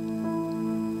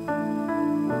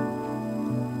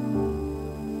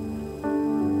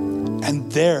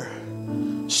 And there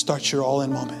starts your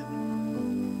all-in moment.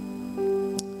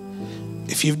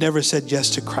 If you've never said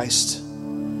yes to Christ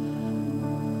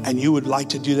and you would like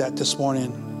to do that this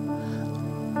morning,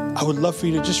 I would love for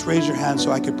you to just raise your hand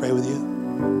so I could pray with you.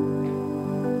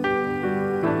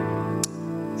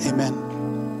 Amen.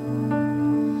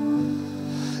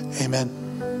 Amen.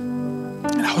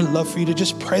 And I would love for you to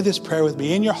just pray this prayer with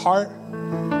me in your heart.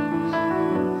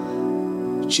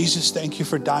 Jesus, thank you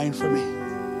for dying for me.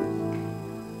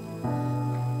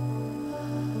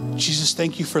 Jesus,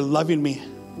 thank you for loving me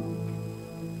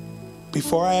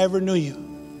before I ever knew you.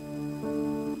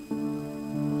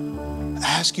 I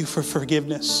ask you for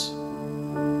forgiveness.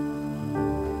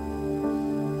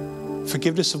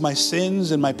 Forgiveness of my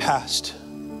sins and my past.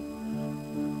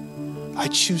 I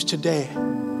choose today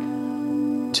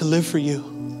to live for you.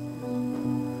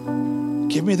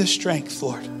 Give me the strength,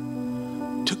 Lord,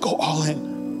 to go all in.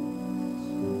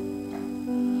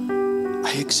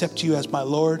 I accept you as my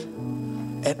Lord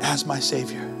and as my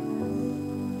Savior.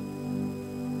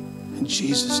 In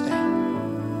Jesus' name.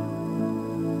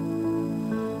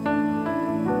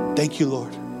 Thank you,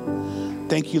 Lord.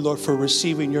 Thank you, Lord, for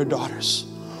receiving your daughters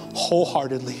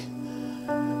wholeheartedly,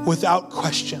 without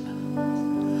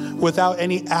question, without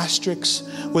any asterisks,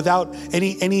 without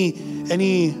any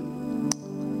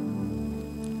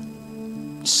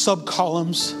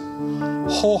subcolumns,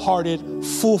 wholehearted,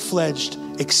 full-fledged,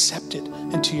 accepted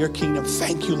into your kingdom.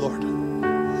 Thank you, Lord.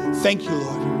 Thank you,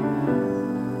 Lord.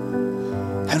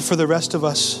 And for the rest of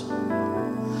us,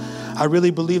 I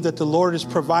really believe that the Lord is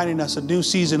providing us a new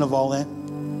season of all in.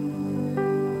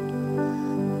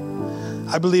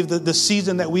 I believe that the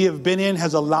season that we have been in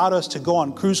has allowed us to go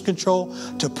on cruise control,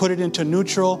 to put it into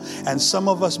neutral. And some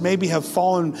of us maybe have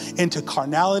fallen into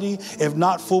carnality, if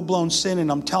not full-blown sin.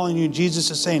 And I'm telling you, Jesus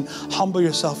is saying, humble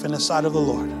yourself in the sight of the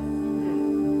Lord.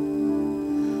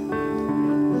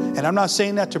 And I'm not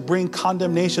saying that to bring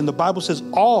condemnation. The Bible says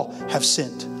all have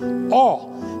sinned.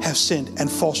 All have sinned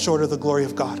and fall short of the glory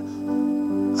of God.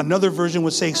 Another version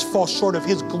would say fall short of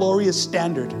his glorious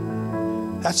standard.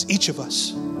 That's each of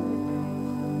us.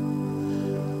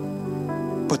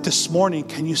 But this morning,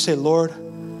 can you say, Lord, I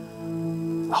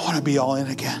want to be all in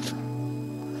again.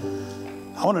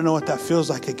 I want to know what that feels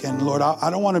like again, Lord. I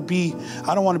don't want to be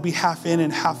half in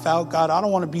and half out, God. I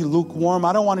don't want to be lukewarm.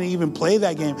 I don't want to even play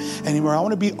that game anymore. I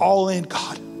want to be all in,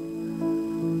 God.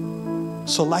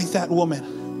 So like that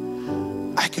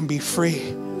woman, I can be free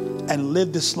and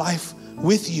live this life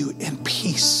with you in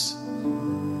peace.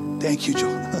 Thank you,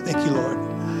 Joel. Thank you, Lord.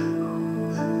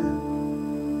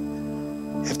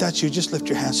 If that's you, just lift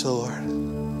your hands to the Lord.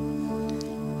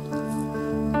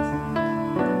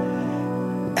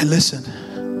 And listen,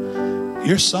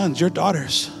 your sons, your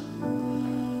daughters,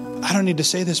 I don't need to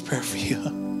say this prayer for you.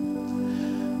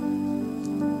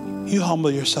 You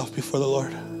humble yourself before the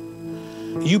Lord.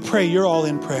 You pray, you're all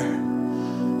in prayer.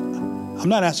 I'm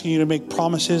not asking you to make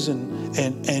promises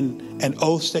and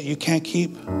oaths that you can't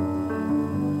keep. I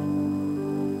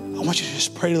want you to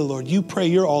just pray to the Lord. You pray,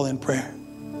 you're all in prayer.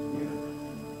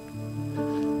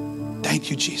 Thank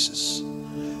you, Jesus.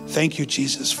 Thank you,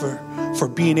 Jesus, for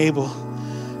being able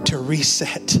to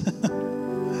reset.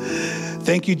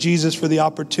 Thank you, Jesus, for the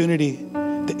opportunity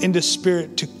in the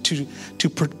Spirit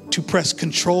to press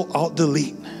Control, Alt,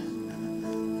 Delete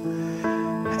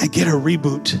and get a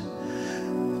reboot.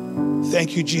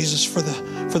 Thank you, Jesus, for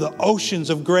the oceans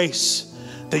of grace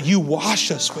that you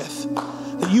wash us with.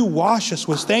 That you wash us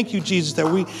with. Thank you, Jesus, that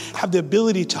we have the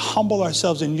ability to humble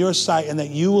ourselves in your sight and that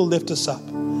you will lift us up.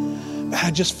 And I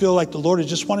just feel like the Lord is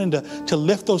just wanting to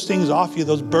lift those things off you,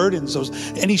 those burdens,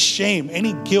 any shame,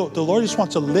 any guilt. The Lord just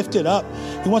wants to lift it up.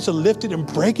 He wants to lift it and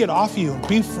break it off you and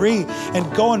be free and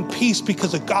go in peace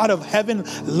because the God of heaven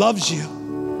loves you.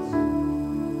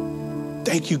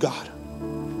 Thank you, God.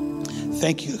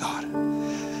 Thank you, God.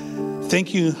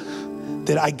 Thank you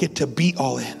that I get to be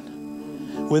all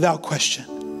in without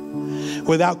question.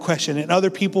 Without question. And other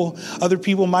people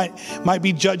might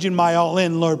be judging my all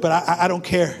in, Lord, but I don't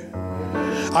care.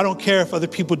 I don't care if other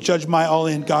people judge my all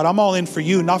in, God. I'm all in for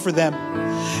you, not for them.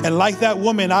 And like that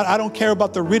woman, I don't care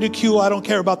about the ridicule. I don't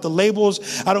care about the labels.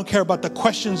 I don't care about the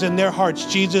questions in their hearts.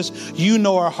 Jesus, you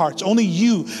know our hearts. Only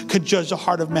you could judge the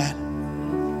heart of man.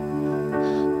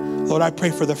 Lord, I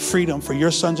pray for the freedom for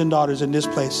your sons and daughters in this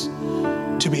place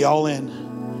to be all in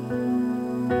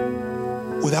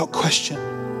without question,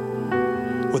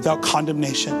 without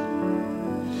condemnation.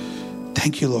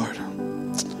 Thank you, Lord.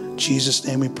 In Jesus'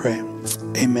 name we pray.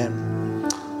 Amen.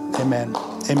 Amen.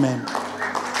 Amen.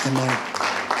 Amen.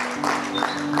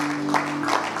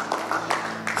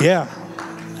 Yeah.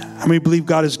 How many believe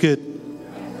God is good?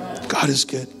 God is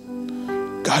good.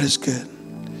 God is good.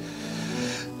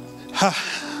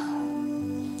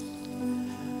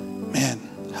 Man,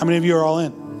 how many of you are all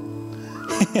in?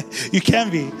 You can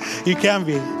be. You can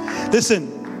be. Listen,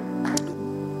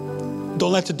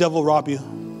 don't let the devil rob you.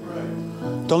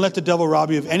 Don't let the devil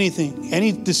rob you of anything,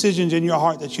 any decisions in your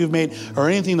heart that you've made or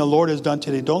anything the Lord has done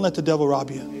today. Don't let the devil rob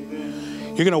you.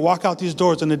 You're going to walk out these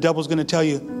doors and the devil's going to tell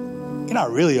you, you're not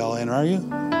really all in, are you?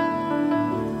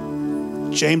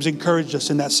 James encouraged us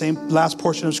in that same last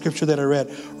portion of scripture that I read.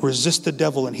 Resist the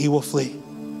devil and he will flee.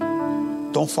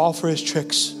 Don't fall for his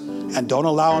tricks and don't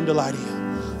allow him to lie to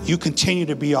you. You continue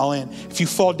to be all in. If you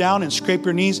fall down and scrape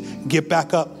your knees, get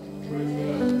back up.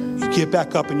 You get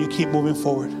back up and you keep moving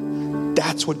forward.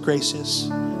 That's what grace is.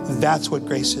 That's what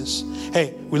grace is.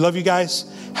 Hey, we love you guys.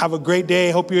 Have a great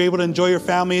day. Hope you're able to enjoy your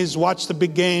families. Watch the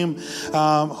big game.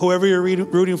 Whoever you're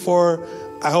rooting for,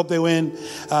 I hope they win.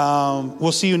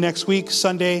 We'll see you next week,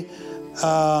 Sunday.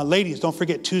 Ladies, don't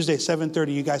forget Tuesday,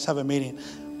 7:30. You guys have a meeting.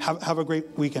 Have a great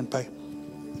weekend. Bye.